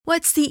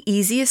What's the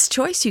easiest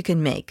choice you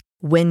can make?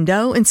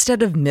 Window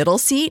instead of middle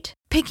seat?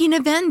 Picking a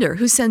vendor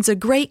who sends a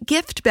great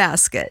gift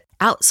basket?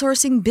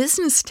 Outsourcing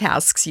business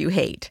tasks you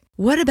hate?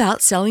 What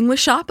about selling with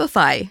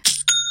Shopify?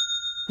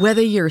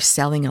 Whether you're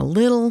selling a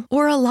little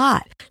or a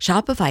lot,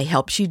 Shopify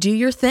helps you do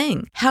your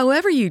thing,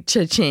 however you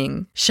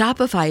cha-ching.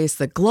 Shopify is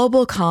the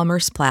global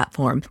commerce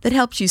platform that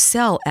helps you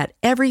sell at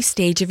every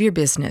stage of your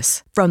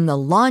business. From the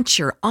launch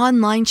your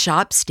online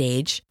shop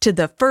stage to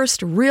the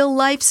first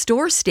real-life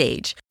store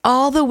stage,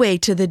 all the way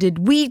to the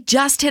did we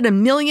just hit a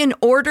million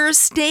orders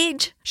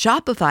stage.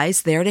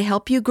 Shopify's there to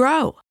help you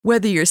grow.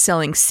 Whether you're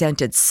selling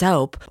scented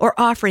soap or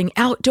offering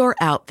outdoor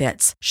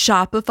outfits,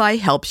 Shopify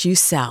helps you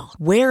sell.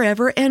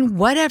 Wherever and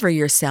whatever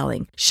you're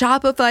selling,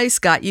 Shopify's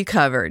got you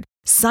covered.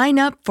 Sign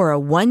up for a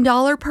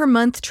 $1 per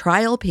month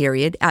trial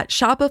period at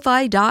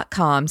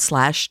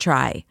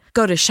shopify.com/try.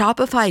 Go to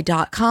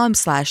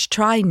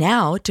shopify.com/try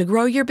now to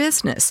grow your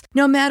business,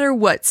 no matter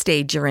what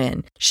stage you're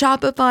in.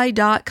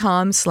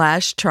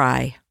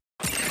 Shopify.com/try.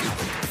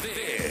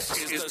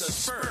 This is the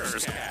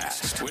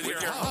Spurscast with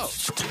your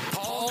host,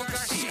 Paul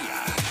Garcia.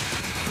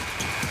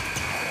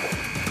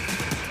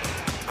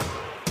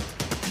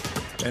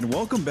 And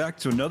welcome back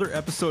to another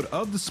episode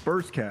of the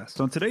Spurscast.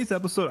 On today's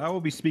episode, I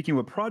will be speaking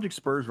with Project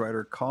Spurs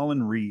writer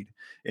Colin Reed.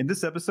 In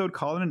this episode,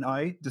 Colin and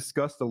I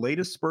discuss the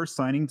latest Spurs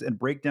signings and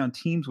break down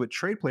teams with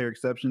trade player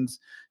exceptions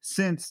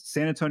since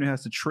San Antonio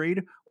has to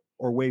trade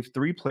or waive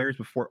 3 players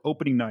before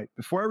opening night.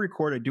 Before I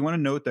record, I do want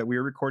to note that we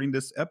are recording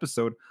this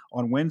episode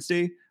on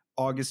Wednesday,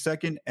 August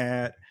 2nd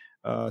at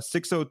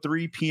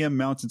 6:03 p.m.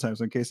 Mountain Time.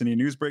 So in case any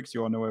news breaks,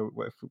 you all know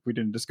if we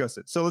didn't discuss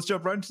it. So let's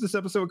jump right into this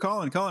episode with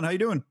Colin. Colin, how you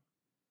doing?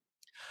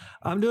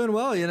 I'm doing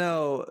well.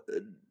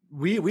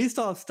 We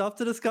still have stuff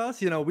to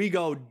discuss. We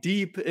go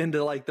deep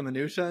into like the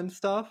minutia and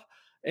stuff,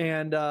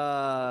 and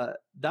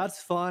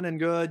that's fun and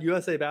good.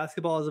 USA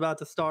basketball is about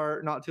to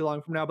start not too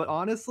long from now, but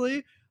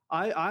honestly,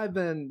 I've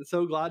been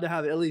so glad to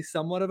have at least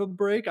somewhat of a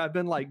break. I've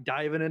been like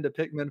diving into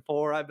Pikmin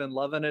 4. I've been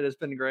loving it. It's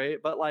been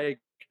great, but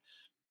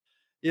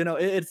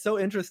it's so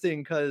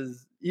interesting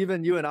because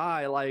even you and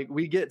I, like,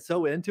 we get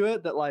so into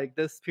it that like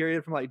this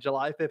period from like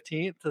July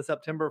 15th to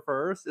September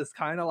 1st is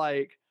kind of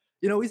like,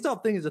 we still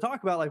have things to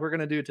talk about like we're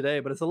going to do today,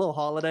 but it's a little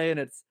holiday and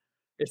it's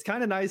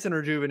kind of nice and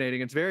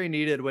rejuvenating. It's very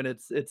needed when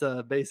it's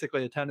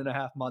basically a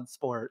 10.5-month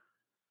sport.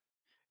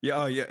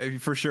 Yeah,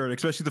 for sure. And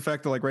especially the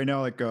fact that like right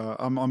now, like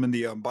I'm in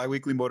the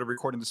bi-weekly mode of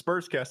recording the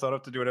Spurscast. So I don't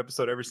have to do an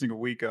episode every single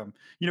week. Because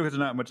there's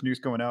not much news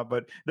going out.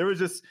 But there was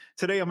just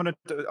today. On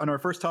our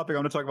first topic, I'm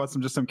gonna talk about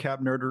some cap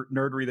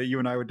nerdery that you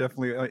and I would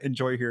definitely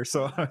enjoy here.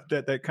 So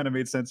that kind of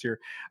made sense here.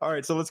 All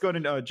right, so let's go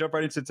ahead and jump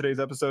right into today's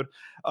episode.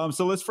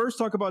 So let's first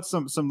talk about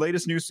some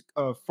latest news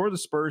for the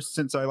Spurs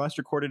since I last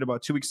recorded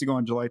about 2 weeks ago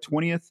on July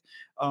 20th.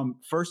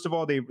 First of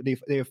all, they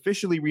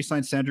officially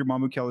re-signed Sandro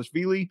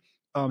Mamukelashvili.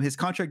 His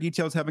contract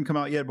details haven't come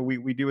out yet, but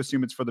we do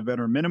assume it's for the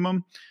veteran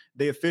minimum.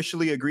 They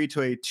officially agreed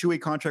to a 2-way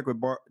contract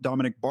with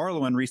Dominic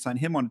Barlow and re-signed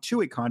him on a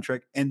 2-way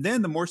contract. And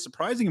then the more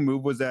surprising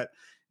move was that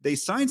they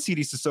signed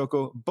Sidy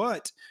Cissoko,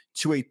 but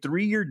to a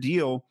 3-year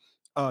deal.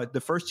 The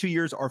first 2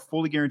 years are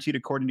fully guaranteed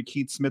according to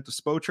Keith Smith of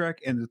Spotrac,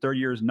 and the third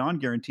year is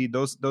non-guaranteed.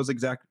 Those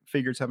exact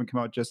figures haven't come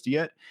out just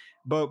yet.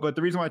 But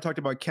the reason why I talked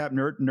about cap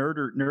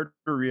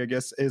nerdery, I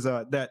guess, is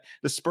that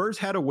the Spurs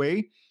had a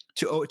way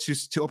to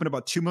open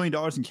about $2 million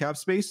in cap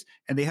space,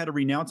 and they had to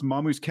renounce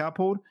Mamu's cap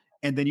hold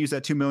and then use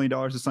that $2 million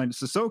to sign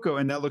Sissoko,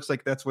 and that looks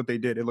like that's what they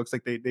did. It looks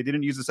like they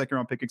didn't use the second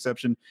round pick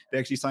exception. They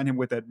actually signed him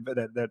with that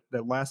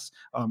last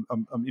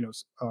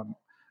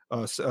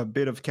a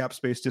bit of cap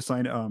space to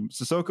sign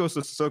Cissoko.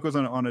 So Sissoko's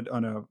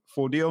on a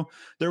full deal.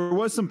 There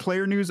was some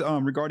player news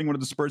regarding one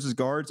of the Spurs'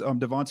 guards,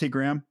 Devontae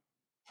Graham.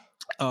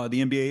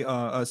 The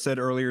NBA said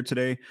earlier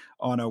today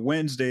on a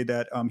Wednesday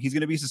that he's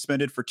going to be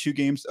suspended for 2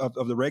 games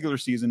of the regular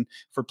season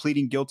for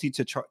pleading guilty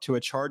to a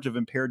charge of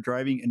impaired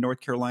driving in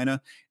North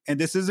Carolina. And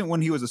this isn't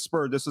when he was a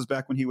Spur. This was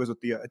back when he was with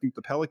the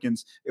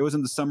Pelicans. It was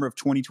in the summer of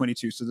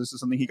 2022. So this is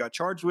something he got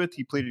charged with.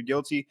 He pleaded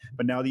guilty,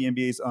 but now the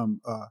NBA's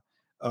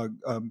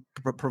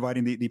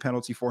providing the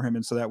penalty for him,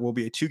 and so that will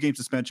be a 2-game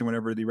suspension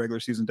whenever the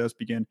regular season does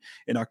begin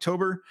in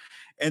October.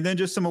 And then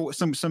just some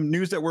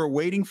news that we're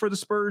waiting for the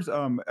Spurs,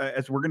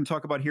 as we're going to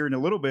talk about here in a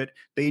little bit.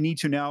 They need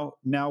to now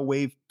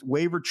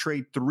waiver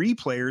trade 3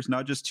 players,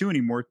 not just 2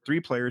 anymore, 3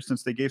 players,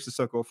 since they gave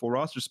Sissoko a full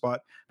roster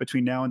spot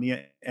between now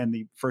and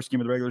the first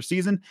game of the regular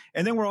season.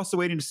 And then we're also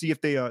waiting to see if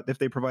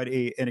they provide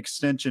an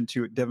extension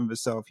to Devin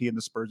Vassell, if he and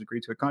the Spurs agree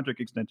to a contract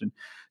extension.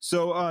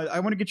 So I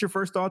want to get your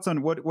first thoughts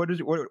on what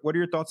are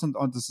your thoughts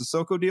on the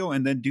Sissoko deal,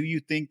 and then do you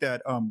think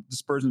that the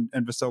Spurs and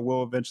Vassell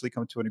will eventually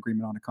come to an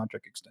agreement on a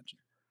contract extension?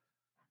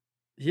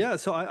 Yeah,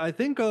 so I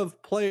think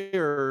of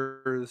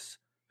players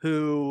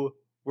who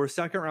were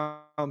second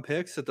round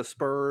picks that the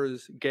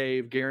Spurs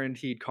gave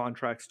guaranteed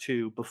contracts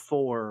to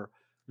before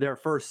their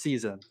first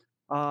season.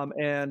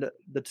 And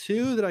the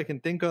 2 that I can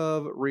think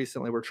of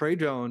recently were Trey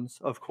Jones,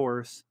 of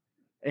course,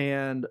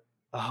 and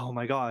oh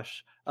my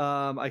gosh,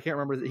 I can't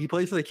remember. He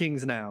plays for the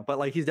Kings now, but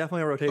like he's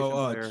definitely a rotation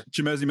player.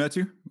 Chimezie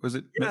Metu? Was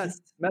it? Yes,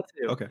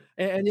 Metu. Okay.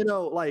 And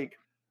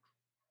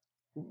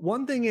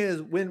one thing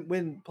is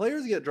when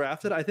players get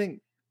drafted, I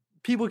think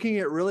people can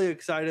get really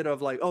excited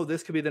of like, oh,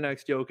 this could be the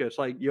next Jokic.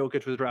 Like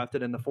Jokic was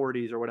drafted in the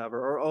 40s or whatever,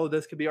 or oh,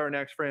 this could be our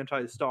next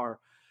franchise star.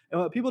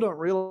 And what people don't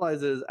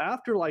realize is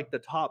after like the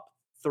top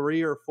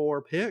 3 or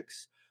 4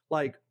 picks,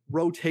 like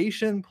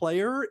rotation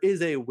player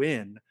is a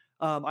win.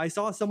 I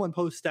saw someone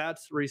post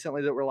stats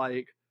recently that were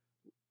like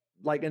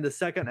in the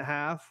second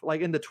half,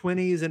 like in the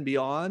 20s and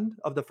beyond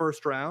of the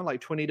first round,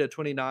 like 20 to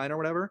 29 or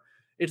whatever,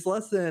 it's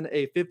less than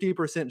a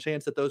 50%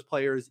 chance that those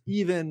players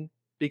even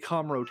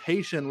become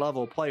rotation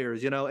level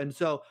players, And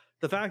so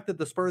the fact that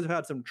the Spurs have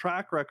had some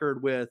track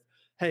record with,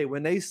 hey,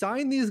 when they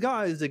sign these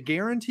guys to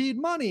guaranteed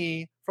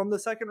money from the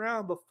second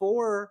round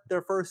before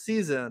their first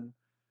season,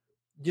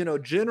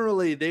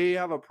 generally they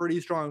have a pretty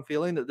strong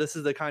feeling that this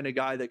is the kind of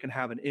guy that can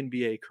have an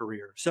NBA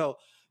career. So,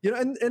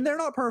 and they're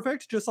not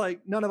perfect, just like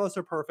none of us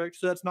are perfect.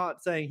 So that's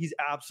not saying he's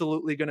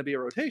absolutely going to be a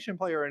rotation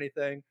player or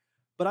anything.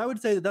 But I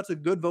would say that that's a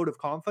good vote of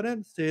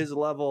confidence to his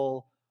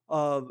level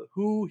of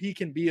who he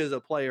can be as a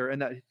player,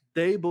 and that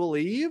they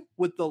believe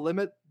with the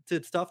limited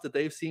stuff that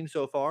they've seen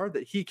so far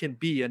that he can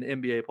be an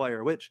NBA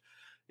player, which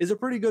is a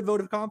pretty good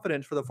vote of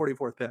confidence for the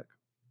 44th pick.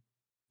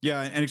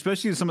 Yeah, and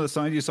especially some of the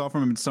signs you saw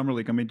from him in summer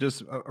league. I mean,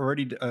 just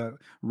already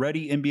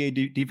ready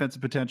NBA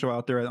defensive potential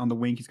out there on the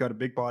wing. He's got a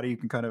big body. He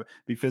can kind of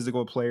be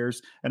physical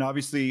players, and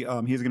obviously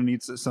he's going to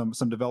need some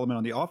development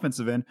on the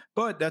offensive end.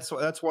 But that's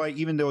why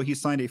even though he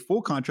signed a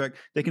full contract,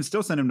 they can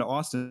still send him to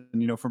Austin.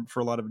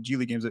 For a lot of G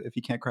League games if he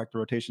can't crack the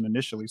rotation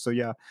initially. So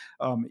yeah,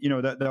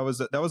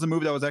 that was a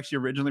move that was actually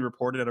originally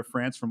reported out of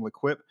France from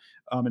L'Equipe,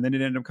 and then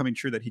it ended up coming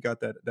true that he got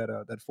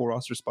that full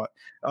roster spot.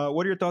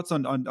 What are your thoughts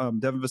on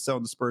Devin Vassell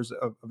and the Spurs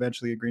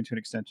eventually agreeing to an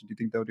extension? Do you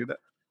think they'll do that?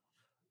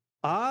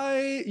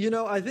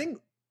 I think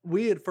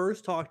we had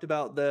first talked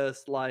about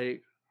this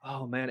like,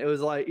 oh man, it was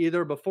like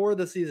either before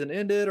the season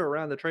ended or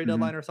around the trade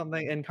deadline or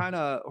something, and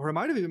or it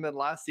might have even been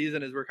last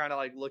season as we're kind of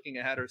like looking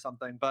ahead or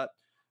something. But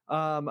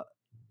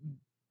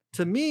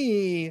to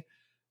me,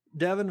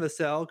 Devin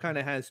Vassell kind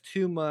of has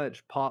too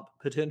much pop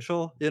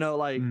potential,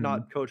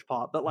 not Coach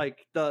Pop, but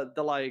like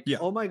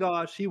oh my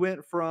gosh, he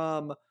went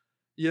from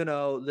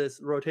this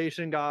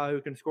rotation guy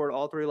who can score at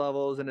all 3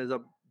 levels and is a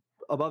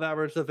above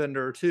average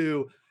defender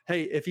to,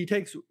 hey, if he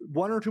takes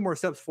 1 or 2 more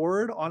steps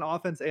forward on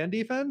offense and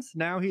defense,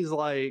 now he's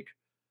like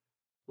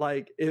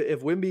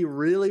if Wemby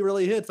really,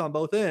 really hits on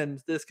both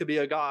ends, this could be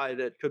a guy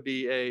that could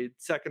be a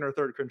second or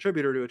third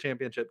contributor to a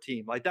championship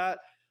team like that.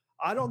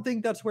 I don't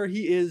think that's where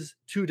he is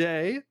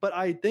today, but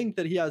I think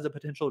that he has the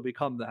potential to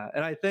become that.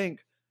 And I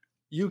think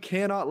you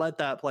cannot let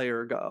that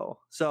player go.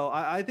 So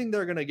I think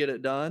they're going to get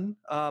it done.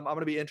 I'm going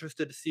to be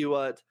interested to see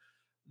what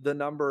the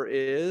number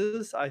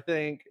is. I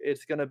think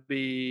it's going to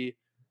be,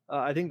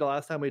 I think the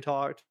last time we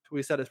talked,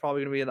 we said it's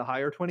probably going to be in the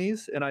higher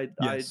 20s. And I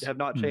have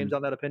not changed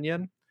on that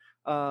opinion.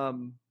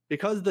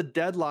 Because the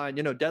deadline,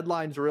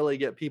 deadlines really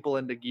get people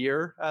into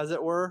gear, as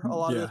it were, a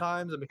lot of the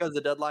times. And because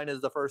the deadline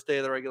is the first day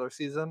of the regular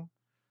season,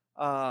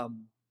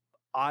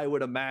 I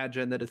would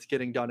imagine that it's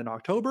getting done in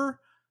October,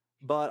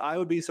 but I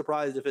would be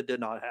surprised if it did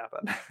not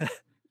happen.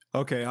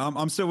 Okay,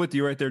 I'm still with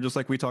you right there, just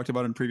like we talked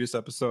about in previous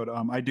episode.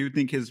 I do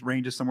think his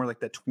range is somewhere like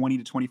that 20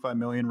 to 25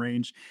 million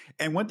range.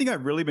 And one thing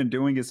I've really been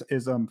doing is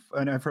and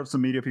I've heard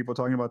some media people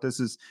talking about this,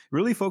 is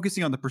really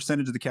focusing on the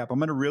percentage of the cap. I'm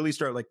going to really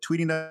start like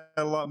tweeting that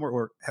a lot more,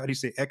 or how do you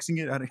say Xing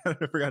it? I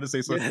forgot to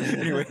say so.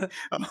 Anyway,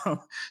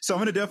 so I'm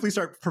going to definitely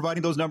start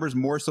providing those numbers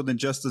more so than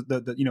just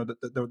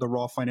the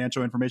raw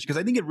financial information, because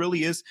I think it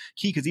really is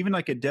key. Because even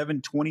like a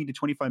Devin 20 to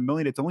 25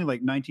 million, it's only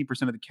like 19%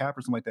 of the cap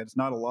or something like that. It's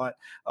not a lot,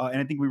 and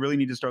I think we really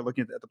need to start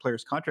looking at the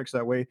players' contracts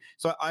that way.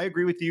 So I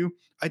agree with you.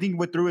 I think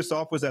what threw us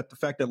off was that the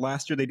fact that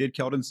last year they did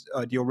Keldon's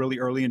deal really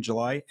early in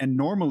July, and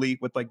normally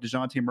with like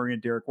DeJounte Murray and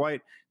Derek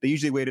White, they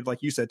usually waited,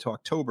 like you said, to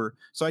October.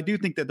 So I do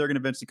think that they're going to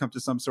eventually come to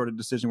some sort of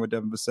decision with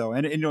Devin Vassell,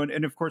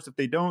 and of course if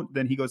they don't,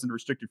 then he goes into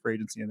restricted free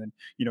agency, and then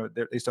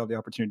they still have the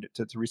opportunity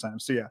to re-sign him.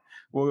 So yeah,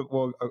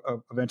 we'll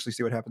eventually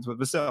see what happens with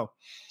Vassell.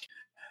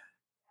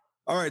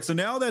 All right, so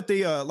now that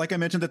they, like I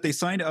mentioned, that they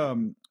signed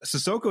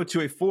Cissoko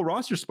to a full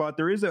roster spot,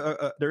 there is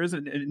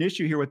an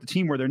issue here with the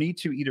team where they need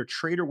to either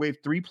trade or waive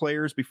 3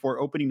 players before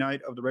opening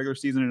night of the regular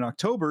season in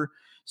October.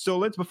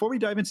 So before we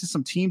dive into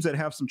some teams that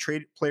have some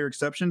trade player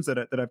exceptions that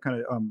I've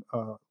kind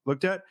of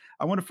looked at,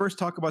 I want to first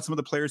talk about some of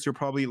the players who are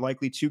probably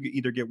likely to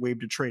either get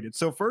waived or traded.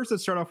 So first,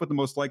 let's start off with the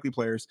most likely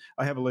players.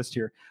 I have a list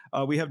here.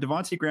 We have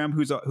Devontae Graham,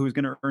 who's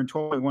going to earn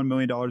 $12.1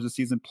 million this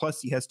season,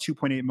 plus he has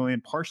 $2.8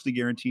 million partially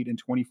guaranteed in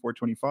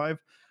 24-25.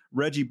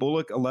 Reggie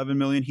Bullock, $11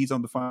 million. He's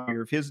on the final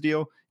year of his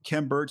deal.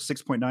 Kem Birch,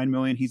 $6.9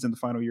 million. He's in the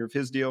final year of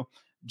his deal.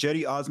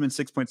 Jetty Osman,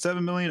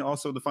 $6.7 million,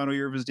 also the final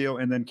year of his deal.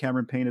 And then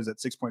Cameron Payne is at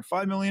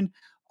 $6.5 million,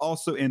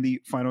 also in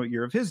the final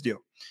year of his deal.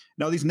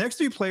 Now, these next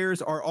 3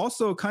 players are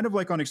also kind of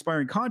like on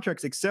expiring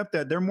contracts, except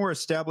that they're more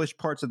established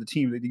parts of the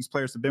team. These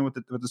players have been with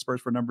the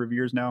Spurs for a number of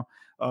years now.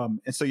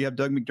 And so you have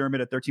Doug McDermott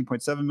at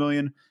 $13.7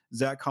 million,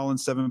 Zach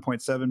Collins,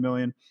 $7.7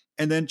 million.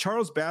 And then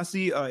Charles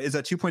Bassey is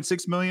at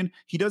 2.6 million.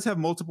 He does have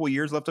multiple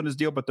years left on his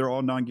deal, but they're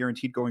all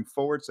non-guaranteed going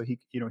forward. So he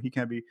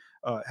can be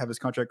have his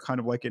contract kind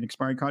of like an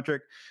expiring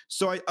contract.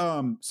 So I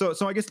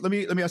guess let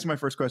me ask you my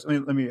first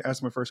question. Let me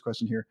ask my first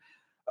question here.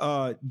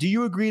 Do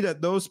you agree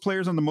that those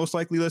players on the most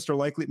likely list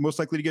are most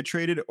likely to get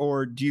traded,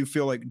 or do you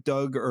feel like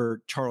Doug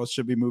or Charles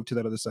should be moved to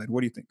that other side?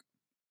 What do you think?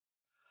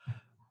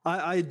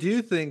 I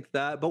do think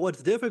that, but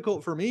what's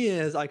difficult for me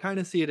is I kind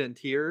of see it in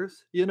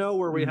tiers,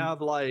 where we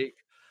have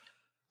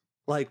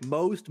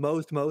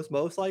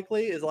most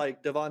likely is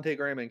like Devontae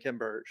Graham and Kim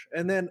Burge.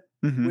 And then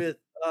with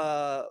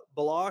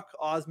Block,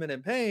 Osman,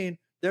 and Payne,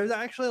 there's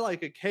actually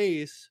like a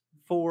case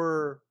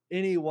for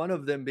any one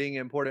of them being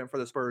important for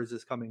the Spurs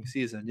this coming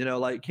season.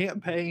 Like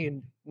Cam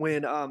Payne,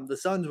 when the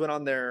Suns went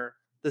on the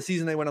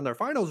season they went on their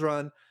finals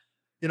run,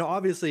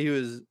 obviously he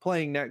was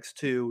playing next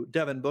to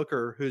Devin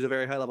Booker, who's a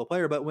very high level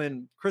player. But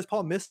when Chris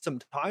Paul missed some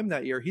time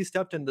that year, he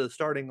stepped into the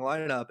starting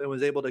lineup and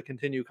was able to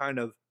continue kind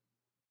of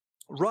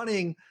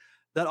running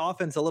that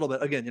offense a little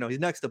bit. Again, he's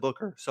next to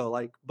Booker. So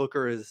like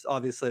Booker is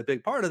obviously a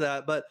big part of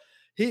that, but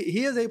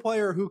he is a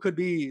player who could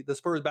be the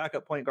Spurs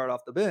backup point guard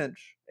off the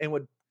bench and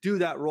would do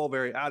that role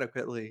very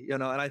adequately,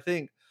 and I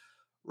think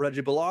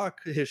Reggie Bullock,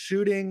 his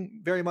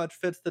shooting very much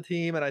fits the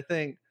team. And I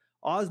think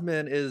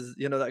Osman is,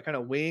 that kind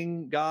of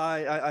wing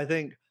guy. I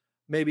think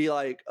maybe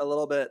like a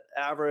little bit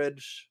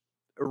average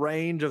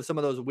range of some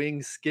of those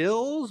wing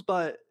skills,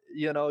 but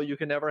you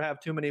can never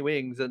have too many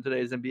wings in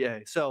today's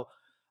NBA. So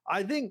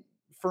I think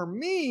for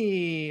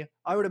me,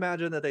 I would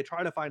imagine that they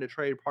try to find a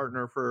trade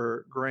partner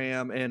for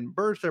Graham and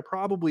Burge. They're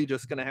probably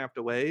just going to have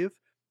to waive.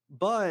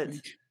 But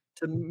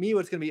to me,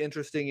 what's going to be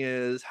interesting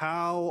is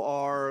how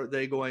are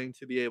they going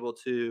to be able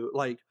to,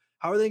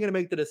 how are they going to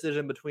make the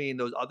decision between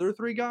those other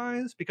three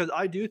guys? Because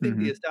I do think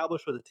the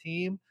established with a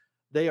team,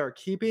 they are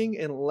keeping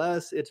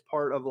unless it's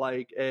part of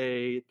like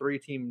a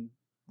 3-team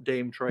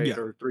Dame trade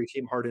or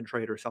 3-team Harden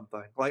trade or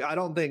something. Like, I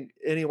don't think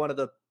any one of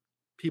the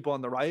people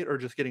on the right are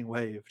just getting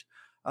waived.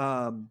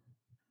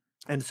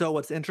 And so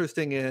what's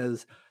interesting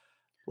is,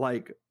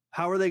 like,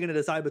 how are they going to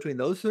decide between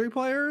those three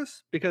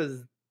players?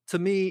 Because to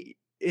me,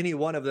 any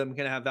one of them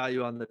can have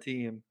value on the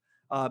team.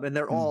 And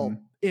they're all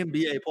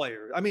NBA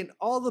players. I mean,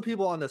 all the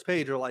people on this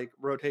page are like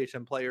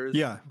rotation players.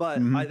 Yeah. But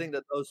I think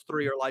that those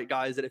three are like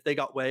guys that if they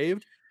got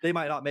waived, they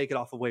might not make it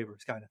off of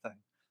waivers kind of thing.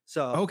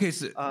 So, okay.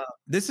 So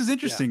this is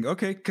interesting. Yeah.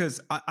 Okay.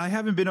 Cause I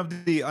haven't been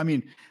of the, I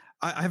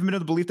haven't been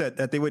of the belief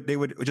that they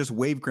would just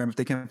waive Graham if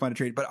they can't find a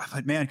trade. But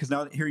man, because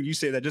now hearing you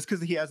say that, just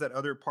because he has that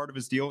other part of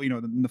his deal,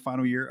 in the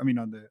final year,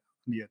 on the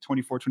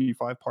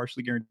 24-25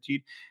 partially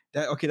guaranteed,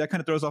 that kind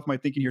of throws off my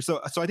thinking here.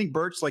 So I think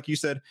Burks, like you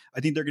said,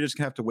 I think they're just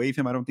gonna have to waive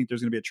him. I don't think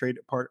there's gonna be a trade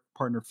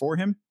partner for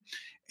him.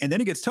 And then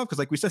it gets tough because,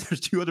 like we said, there's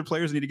two other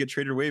players that need to get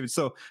traded or waived.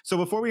 So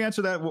before we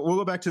answer that, we'll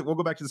go back to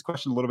this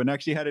question a little bit. I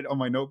actually had it on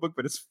my notebook,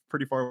 but it's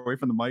pretty far away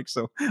from the mic,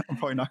 so I'm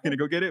probably not going to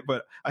go get it.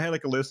 But I had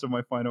like a list of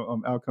my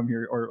final outcome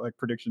here, or like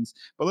predictions.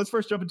 But let's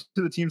first jump into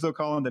the teams, though,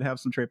 Colin, that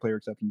have some trade player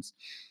exceptions.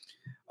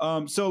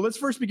 So let's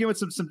first begin with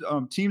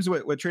some teams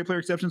with trade player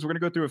exceptions. We're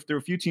going to go through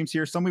a few teams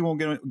here. Some we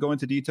won't go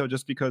into detail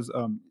just because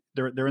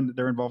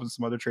they're involved in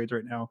some other trades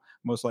right now,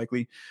 most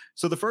likely.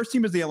 So the first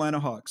team is the Atlanta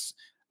Hawks.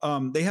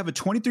 They have a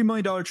 $23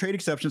 million trade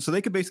exception, so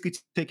they could basically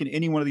take in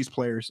any one of these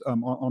players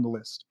on the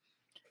list.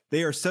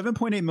 They are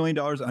 $7.8 million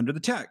under the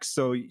tax,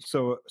 so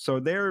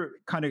they're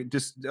kind of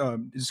just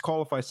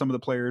disqualify some of the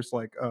players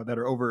like that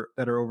are over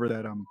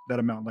that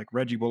amount, like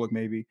Reggie Bullock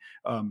maybe,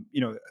 a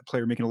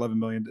player making $11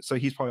 million, so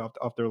he's probably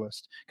off their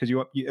list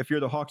because if you're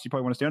the Hawks, you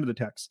probably want to stay under the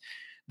tax.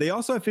 They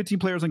also have 15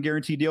 players on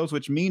guaranteed deals,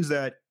 which means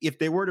that if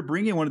they were to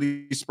bring in one of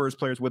these Spurs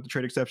players with the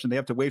trade exception, they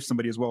have to waive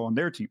somebody as well on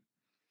their team.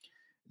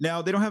 Now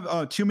they don't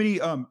have too many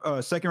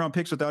second round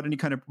picks without any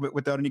kind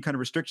of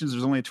restrictions.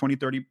 There's only a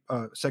 20-30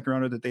 second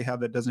rounder that they have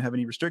that doesn't have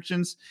any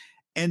restrictions.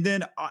 And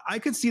then I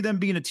could see them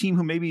being a team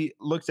who maybe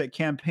looks at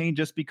Cam Payne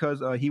just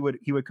because he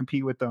would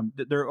compete with them.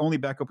 Their only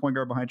backup point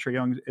guard behind Trae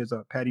Young is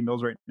Patty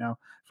Mills right now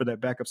for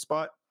that backup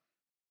spot.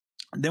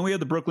 Then we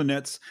have the Brooklyn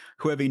Nets,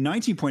 who have a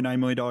 $19.9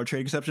 million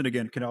trade exception.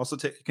 Again, can also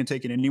can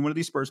take in any one of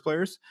these Spurs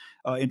players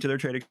into their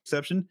trade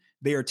exception.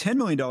 They are $10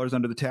 million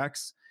under the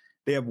tax.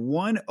 They have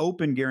one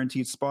open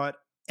guaranteed spot.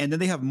 And then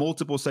they have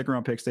multiple second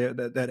round picks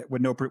that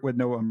with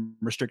no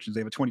restrictions.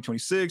 They have a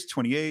 2026,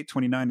 28,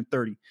 29, and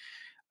 30.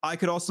 I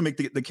could also make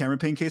the Cameron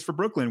Payne case for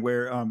Brooklyn,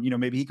 where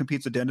maybe he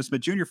competes with Dennis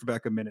Smith Jr. for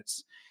backup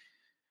minutes.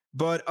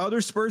 But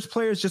other Spurs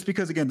players, just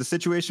because again the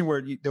situation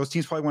where those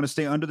teams probably want to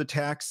stay under the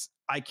tax,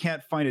 I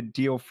can't find a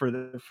deal for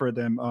them,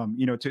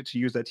 to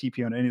use that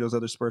TP on any of those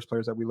other Spurs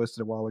players that we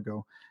listed a while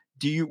ago.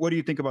 What do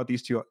you think about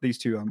these two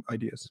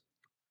ideas?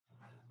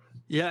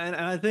 Yeah, and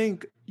I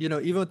think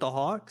even with the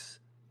Hawks,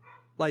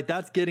 like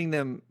that's getting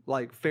them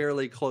like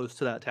fairly close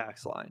to that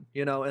tax line,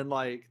 and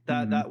like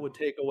that would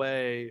take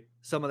away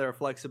some of their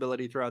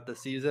flexibility throughout the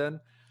season,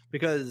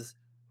 because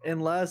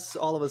unless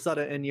all of a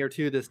sudden in year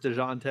 2 this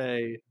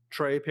DeJounte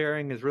Trae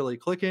pairing is really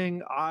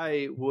clicking,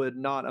 I would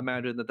not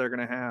imagine that they're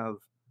going to have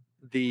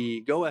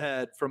the go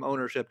ahead from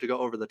ownership to go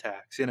over the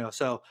tax,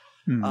 So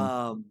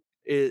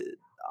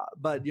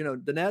but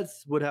the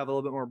Nets would have a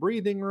little bit more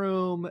breathing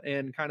room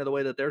and kind of the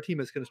way that their team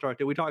is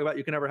constructed. We talk about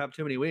you can never have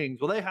too many wings.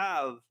 Well, they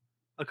have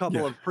a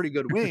couple Yeah. of pretty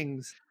good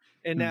wings,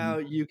 and now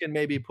Mhm. you can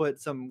maybe put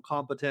some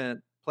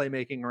competent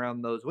playmaking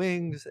around those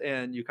wings,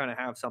 and you kind of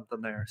have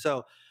something there.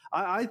 So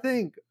I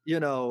think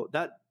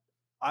that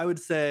I would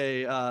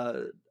say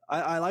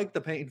I like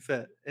the paint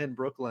fit in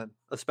Brooklyn,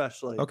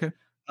 especially. Okay.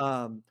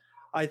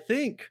 I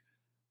think,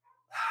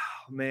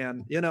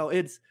 man,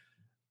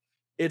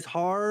 it's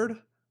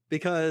hard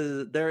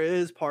because there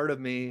is part of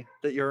me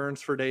that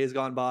yearns for days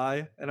gone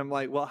by, and I'm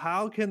like, well,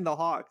 how can the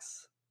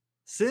Hawks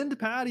send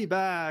Patty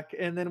back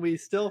and then we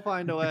still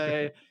find a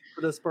way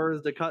for the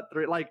Spurs to cut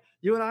through? Like,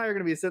 you and I are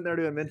going to be sitting there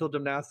doing mental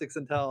gymnastics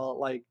until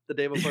like the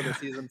day before the Yeah.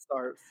 season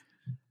starts.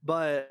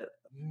 But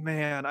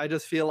man, I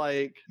just feel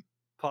like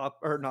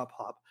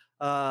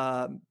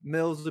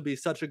Mills would be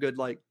such a good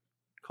like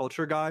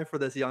culture guy for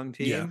this young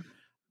Yeah. team.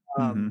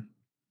 Mhm.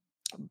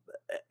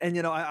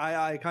 And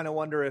I kind of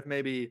wonder if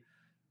maybe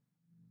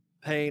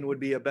Payne would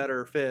be a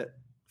better fit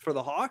for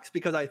the Hawks,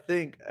 because I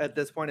think at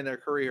this point in their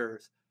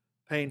careers,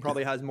 Payne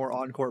probably has more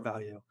on-court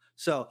value.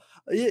 So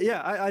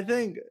yeah, I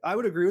think I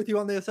would agree with you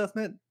on the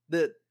assessment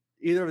that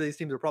either of these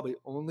teams are probably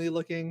only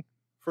looking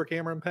for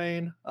Cameron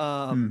Payne.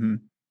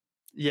 Mhm.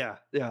 Yeah.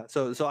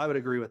 So I would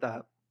agree with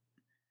that.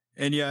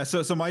 And yeah,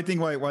 so my thing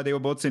why they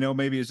would both say no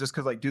maybe is just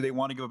because like, do they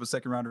want to give up a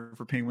second rounder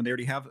for Payne when they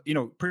already have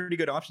pretty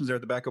good options there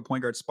at the backup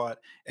point guard spot?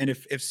 And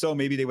if so,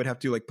 maybe they would have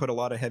to like put a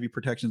lot of heavy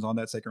protections on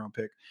that second round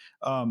pick.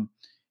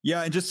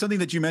 Yeah, and just something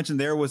that you mentioned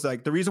there was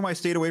like the reason why I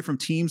stayed away from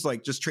teams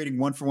like just trading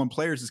 1-for-1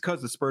 players is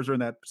because the Spurs are in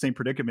that same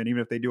predicament,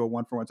 even if they do a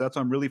 1-for-1. So that's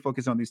why I'm really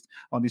focused on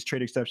these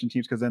trade exception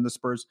teams, because then the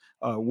Spurs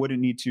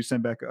wouldn't need to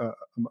send back a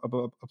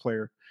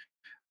player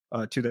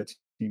to that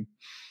team.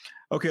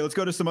 Okay, let's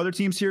go to some other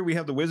teams here. We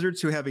have the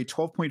Wizards, who have a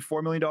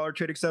 $12.4 million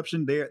trade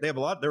exception. They have a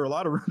lot.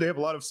 They have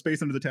a lot of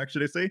space under the tax.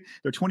 Should I say?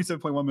 They're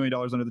 $27.1 million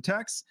under the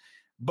tax,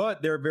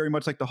 but they're very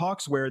much like the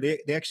Hawks, where they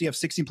actually have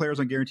 16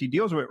 players on guaranteed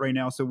deals right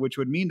now. So, which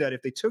would mean that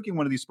if they took in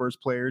one of these Spurs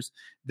players,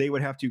 they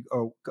would have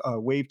to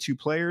waive 2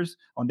 players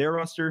on their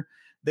roster.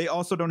 They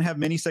also don't have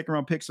many second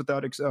round picks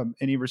without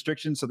any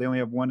restrictions, so they only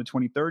have 1 to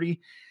 2030.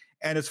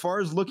 And as far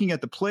as looking at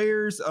the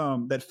players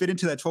that fit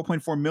into that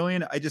 12.4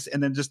 million,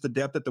 and then just the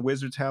depth that the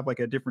Wizards have,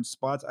 like at different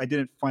spots, I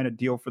didn't find a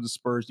deal for the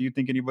Spurs. Do you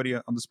think anybody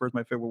on the Spurs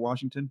might fit with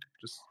Washington?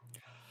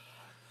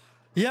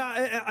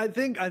 Yeah, I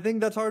think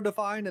that's hard to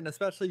find, and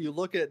especially you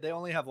look at, they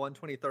only have 1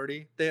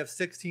 20-30. They have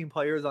 16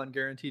 players on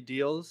guaranteed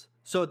deals.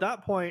 So at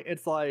that point,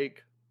 it's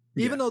like,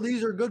 even though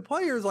these are good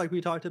players, like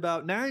we talked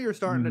about, now you're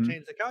starting to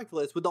change the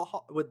calculus with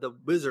the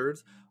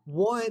Wizards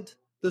want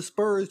the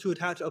Spurs to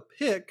attach a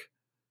pick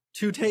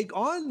to take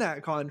on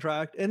that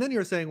contract, and then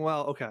you're saying,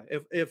 well, okay,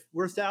 if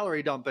we're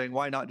salary dumping,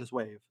 why not just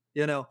waive?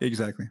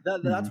 Exactly.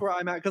 That's where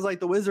I'm at, because like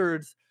the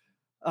Wizards,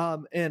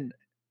 and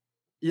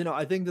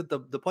I think that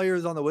the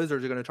players on the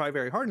Wizards are going to try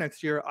very hard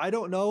next year. I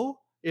don't know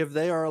if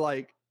they are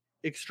like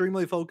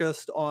extremely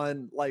focused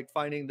on like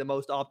finding the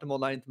most optimal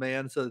ninth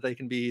man so that they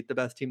can be the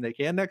best team they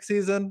can next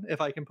season,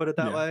 if I can put it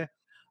that way.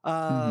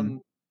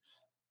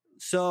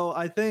 So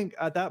I think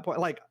at that point,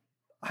 like,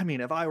 I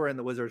mean, if I were in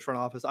the Wizards front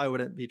office, I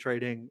wouldn't be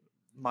trading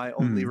my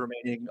only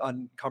remaining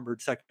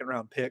unencumbered second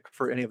round pick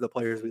for any of the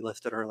players we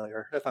listed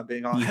earlier, if I'm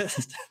being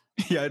honest.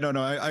 Yeah, no,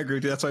 I agree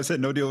with you. That's why I said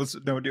no deal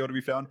to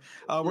be found.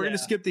 We're going to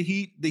skip the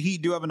Heat. The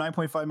Heat do have a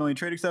 $9.5 million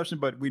trade exception,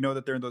 but we know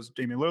that they're in those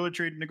Damian Lillard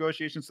trade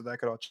negotiations, so that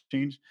could all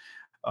change.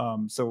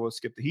 So we'll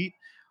skip the Heat.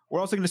 We're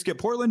also going to skip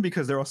Portland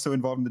because they're also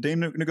involved in the Dame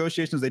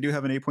negotiations. They do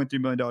have an $8.3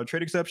 million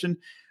trade exception.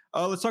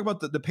 Let's talk about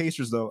the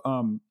Pacers, though.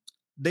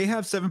 They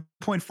have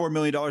 $7.4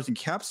 million in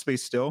cap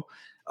space still.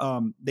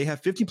 They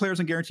have 15 players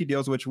on guaranteed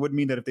deals, which would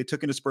mean that if they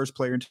took in a Spurs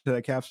player into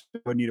that cap space,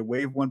 they would need to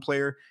waive 1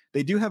 player.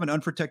 They do have an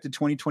unprotected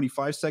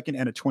 2025 second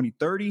and a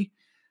 2030.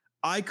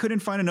 I couldn't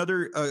find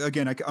another.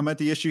 I'm at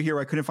the issue here.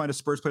 I couldn't find a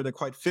Spurs player that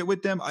quite fit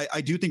with them. I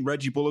do think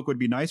Reggie Bullock would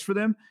be nice for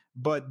them,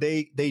 but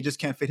they just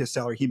can't fit his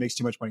salary. He makes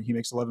too much money. He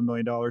makes $11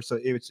 million, so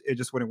it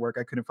just wouldn't work.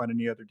 I couldn't find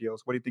any other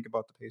deals. What do you think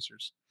about the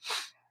Pacers?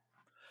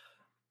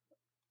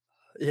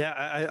 Yeah,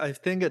 I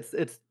think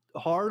it's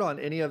hard on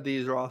any of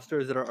these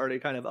rosters that are already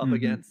kind of up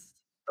against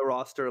the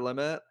roster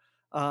limit.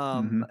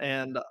 And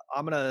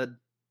I'm gonna,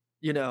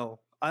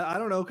 I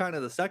don't know kind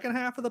of the second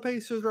half of the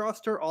Pacers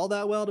roster all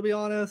that well, to be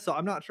honest. So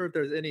I'm not sure if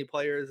there's any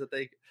players that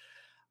they,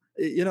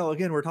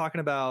 again, we're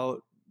talking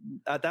about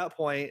at that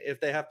point,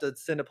 if they have to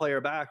send a player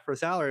back for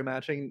salary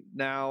matching,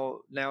 now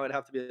it'd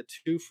have to be a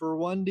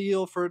 2-for-1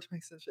 deal for it to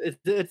make sense.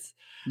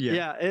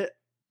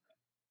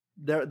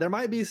 There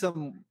might be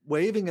some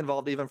waiving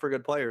involved even for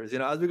good players.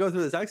 As we go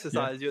through this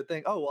exercise, you would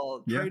think, oh,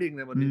 well, trading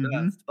them would be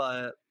best.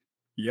 But,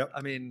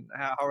 I mean,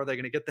 how are they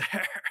going to get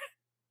there?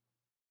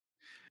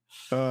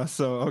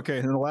 Okay,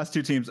 and then the last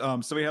 2 teams.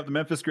 So we have the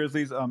Memphis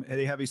Grizzlies.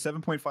 They have a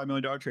 $7.5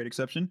 million trade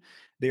exception.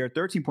 They are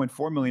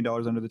 $13.4 million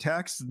under the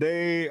tax.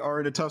 They are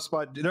in a tough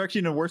spot. They're actually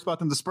in a worse spot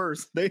than the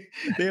Spurs. They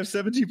have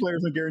 17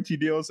 players on guaranteed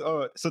deals.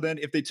 So then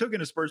if they took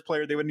in a Spurs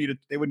player, they would need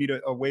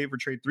a waive or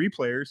trade 3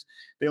 players.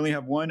 They only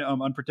have 1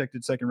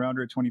 unprotected second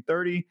rounder at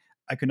 2030.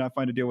 I could not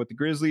find a deal with the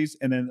Grizzlies.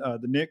 And then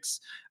the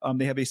Knicks,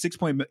 they have a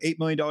 $6.8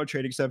 million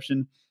trade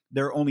exception.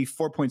 They're only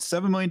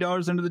 $4.7 million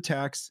under the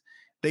tax.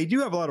 They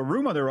do have a lot of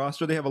room on their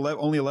roster. They have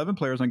only 11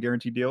 players on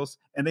guaranteed deals,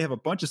 and they have a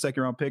bunch of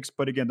second round picks.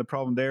 But again, the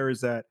problem there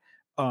is that,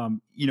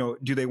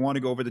 do they want to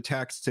go over the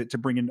tax to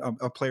bring in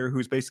a player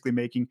who's basically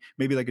making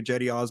maybe like a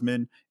Jetty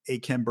Osman, a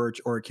Ken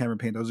Burch, or a Cameron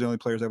Payne? Those are the only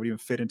players that would even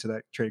fit into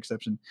that trade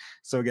exception.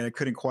 So again, I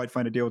couldn't quite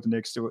find a deal with the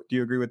Knicks. Do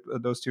you agree with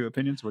those two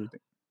opinions? What do you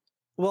think?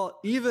 Well,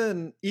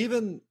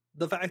 even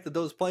the fact that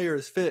those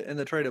players fit in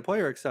the traded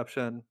player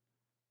exception,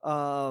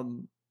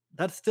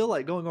 that's still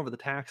like going over the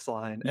tax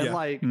line.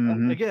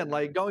 And again,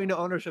 like going to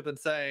ownership and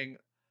saying,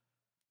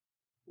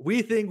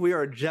 we think we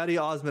are Jetty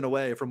Osman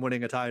away from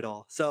winning a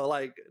title. So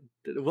like,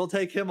 we'll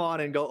take him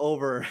on and go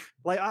over.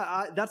 Like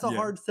that's a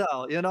hard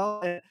sell, you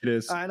know? And it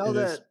is. I know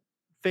that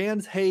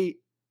fans hate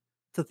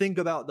to think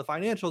about the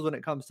financials when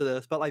it comes to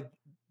this, but like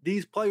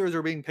these players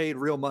are being paid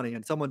real money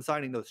and someone's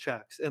signing those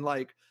checks. And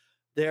like,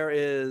 there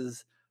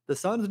is the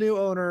Suns' new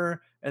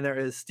owner and there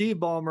is Steve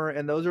Ballmer,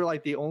 and those are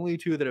like the only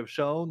two that have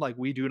shown like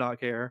we do not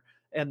care.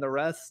 And the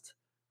rest,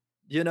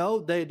 you know,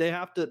 they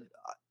have to.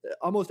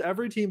 Almost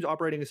every team's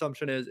operating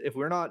assumption is if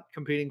we're not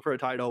competing for a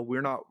title,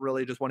 we're not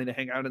really just wanting to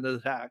hang out in the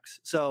tax.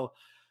 So,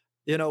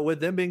 you know, with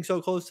them being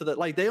so close to that,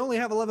 like they only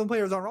have 11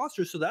 players on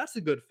roster, so that's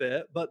a good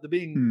fit. But the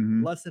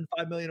being less than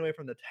 $5 million away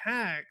from the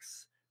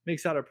tax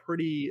makes that a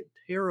pretty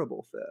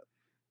terrible fit.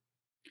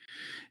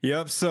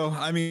 Yep. So,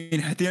 I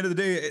mean, at the end of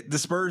the day, the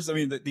Spurs, I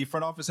mean, the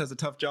front office has a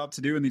tough job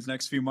to do in these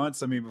next few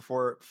months. I mean,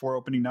 before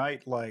opening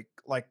night, like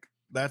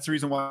that's the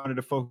reason why I wanted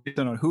to focus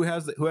on who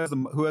has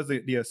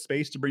the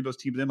space to bring those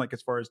teams in, like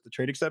as far as the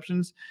trade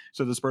exceptions.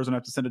 So the Spurs don't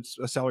have to send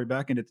a salary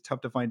back, and it's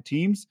tough to find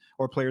teams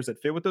or players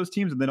that fit with those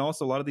teams. And then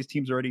also a lot of these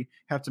teams already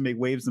have to make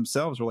waves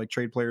themselves, or like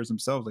trade players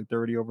themselves, like they're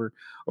already over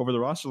the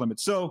roster limit.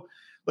 So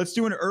let's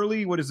do an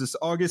early, what is this,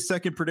 August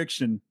 2nd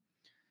prediction.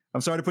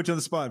 I'm sorry to put you on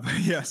the spot, but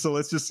yeah. So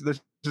let's just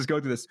go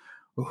through this.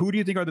 Who do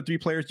you think are the three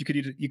players you could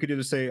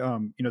either say,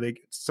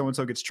 so and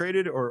so gets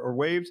traded or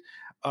waived?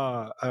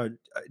 Do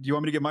you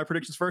want me to give my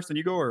predictions first, and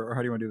you go, or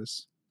how do you want to do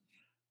this?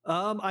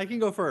 I can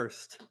go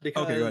first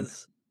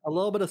because a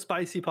little bit of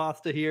spicy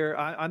pasta here.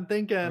 I'm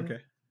thinking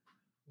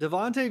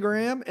Devontae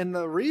Graham, and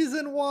the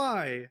reason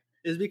why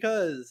is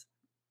because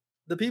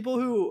the people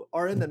who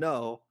are in the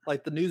know,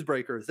 like the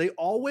newsbreakers, they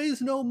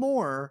always know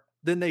more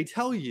than they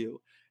tell you.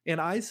 And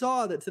I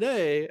saw that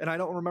today, and I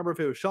don't remember if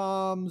it was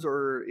Shams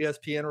or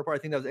ESPN report. I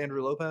think that was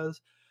Andrew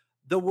Lopez.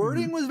 The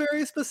wording was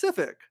very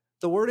specific.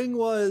 The wording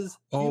was,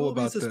 he will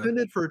be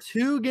suspended for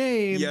 2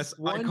 games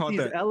once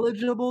he's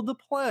eligible to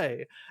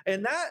play.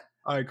 And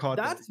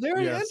that's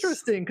very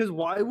interesting, because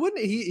why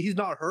wouldn't he? He's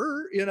not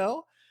hurt, you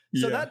know?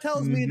 So that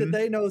tells me that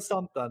they know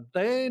something.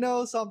 They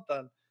know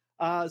something.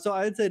 So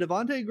I'd say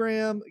Devontae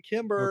Graham,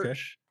 Kim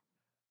Birch.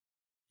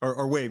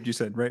 Or waived, you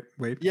said, right?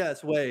 Waived?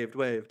 Yes, waived.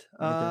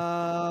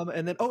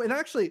 And then, and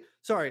actually,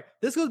 sorry,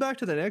 this goes back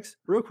to the Knicks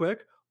real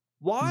quick.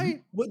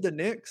 Why would the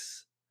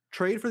Knicks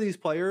trade for these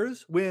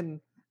players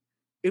when,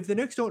 if the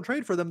Knicks don't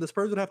trade for them, the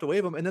Spurs would have to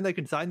waive them, and then they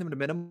can sign them to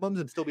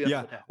minimums and still be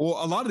under the tax?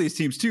 Well, a lot of these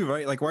teams too,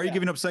 right? Like, why are you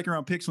giving up second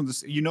round picks when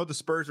the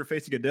Spurs are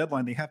facing a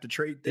deadline? They have to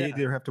trade. They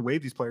either have to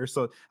waive these players.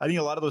 So I think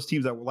a lot of those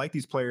teams that like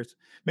these players,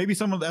 maybe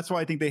that's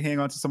why I think they hang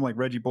on to someone like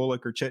Reggie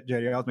Bullock or Chet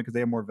Jetty Osman, because they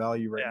have more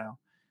value right now.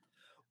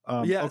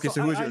 So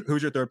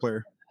who's your third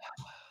player?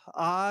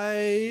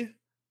 It's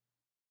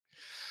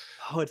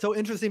so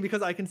interesting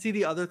because I can see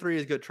the other 3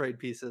 as good trade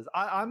pieces.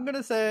 I'm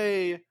gonna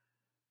say,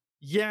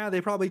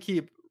 they probably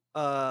keep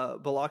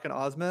Bullock and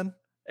Osman,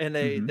 and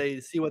they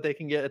see what they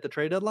can get at the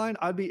trade deadline.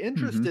 I'd be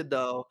interested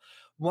though.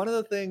 One of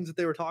the things that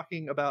they were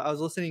talking about, I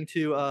was listening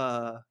to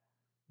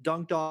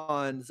Dunked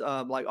On's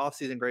like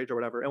off-season grades or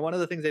whatever, and one of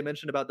the things they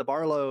mentioned about the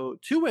Barlow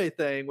two-way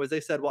thing was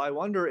they said, well, I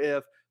wonder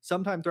if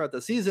sometime throughout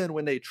the season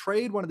when they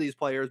trade one of these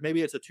players,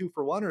 maybe it's a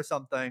 2-for-1 or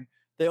something,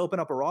 they open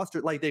up a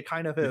roster, like they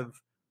kind of have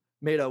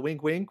made a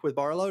wink with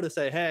Barlow to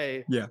say,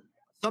 hey,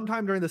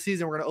 sometime during the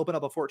season we're going to open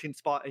up a 14th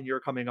spot and you're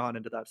coming on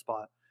into that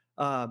spot,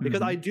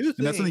 because I do think,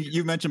 and that's something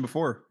you mentioned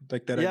before,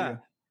 like that idea.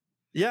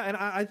 And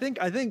I think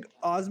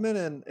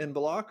Osman and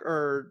Bullock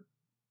are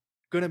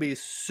going to be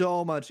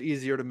so much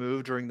easier to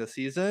move during the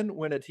season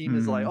when a team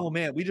is like, oh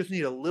man, we just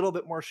need a little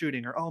bit more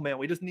shooting, or oh man,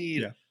 we just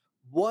need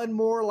one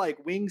more like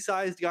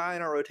wing-sized guy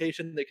in our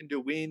rotation that can do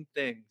wing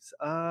things.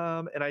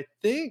 And I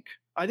think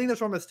that's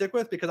what I'm going to stick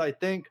with, because I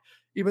think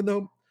even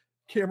though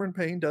Cameron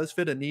Payne does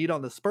fit a need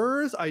on the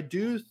Spurs, I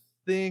do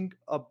think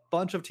a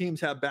bunch of teams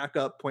have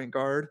backup point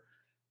guard,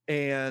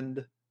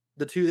 and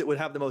the two that would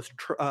have the most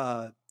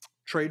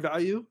trade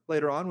value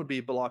later on would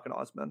be Bullock and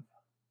Osman.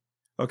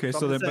 Okay,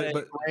 so then,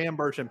 but Graham,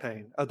 Birch, and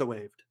Payne of the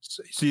waived.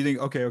 So you think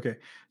okay.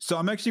 So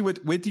I'm actually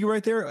with you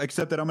right there,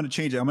 except that I'm going to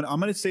change it. I'm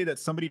going to say that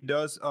somebody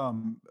does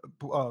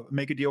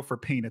make a deal for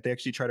Payne, that they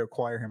actually try to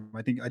acquire him.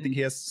 I think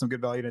he has some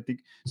good value, and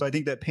I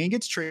think that Payne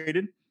gets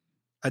traded.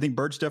 I think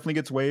Birch definitely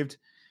gets waived,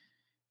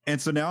 And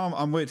so now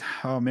I'm with,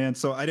 oh man.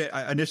 So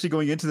I initially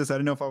going into this, I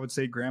didn't know if I would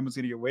say Graham was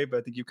going to get away, but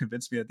I think you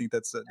convinced me. I think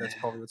that's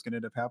probably what's going to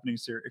end up happening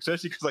here,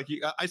 especially because like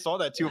I saw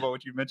that too about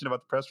what you mentioned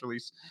about the press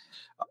release.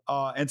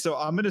 And so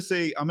I'm going to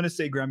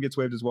say Graham gets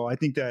waived as well. I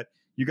think that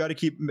you got to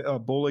keep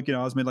Bullock and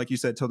Osman, like you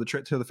said, till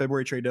the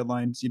February trade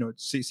deadlines. You know,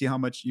 see how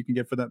much you can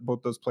get for that,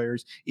 both those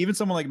players. Even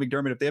someone like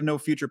McDermott, if they have no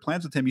future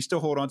plans with him, you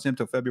still hold on to him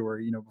till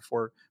February. You know,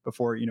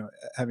 before you know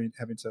having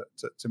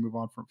to move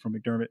on from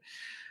McDermott.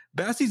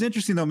 Bassey's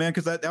interesting though, man,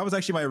 because that was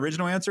actually my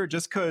original answer.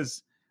 Just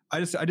because I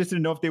just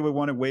didn't know if they would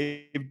want to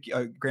waive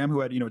Graham,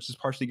 who had just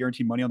partially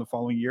guaranteed money on the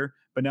following year.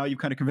 But now you've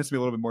kind of convinced me a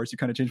little bit more, so you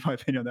kind of changed my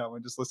opinion on that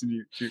one. Just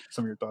listening to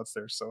some of your thoughts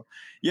there. So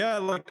yeah,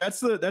 look, that's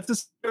the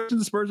situation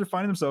the Spurs are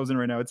finding themselves in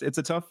right now. It's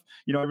a tough.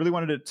 I really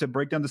wanted to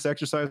break down this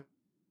exercise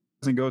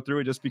and go through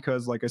it just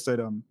because, like I said,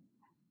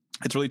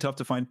 it's really tough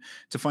to find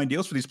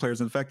deals for these players,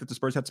 and the fact that the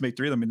Spurs have to make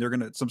 3 of them, and they're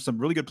gonna some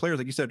really good players,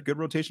 like you said, good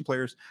rotation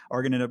players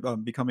are gonna end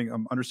up becoming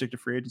unrestricted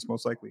free agents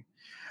most likely.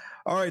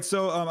 All right,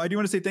 so I do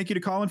want to say thank you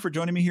to Colin for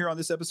joining me here on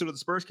this episode of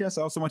the Spurscast.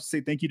 I also want to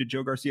say thank you to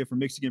Joe Garcia for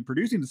mixing and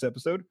producing this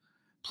episode.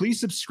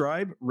 Please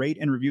subscribe, rate,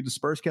 and review the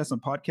Spurscast on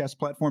podcast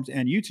platforms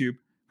and YouTube.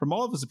 From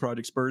all of us at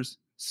Project Spurs,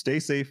 stay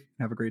safe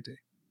and have a great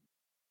day.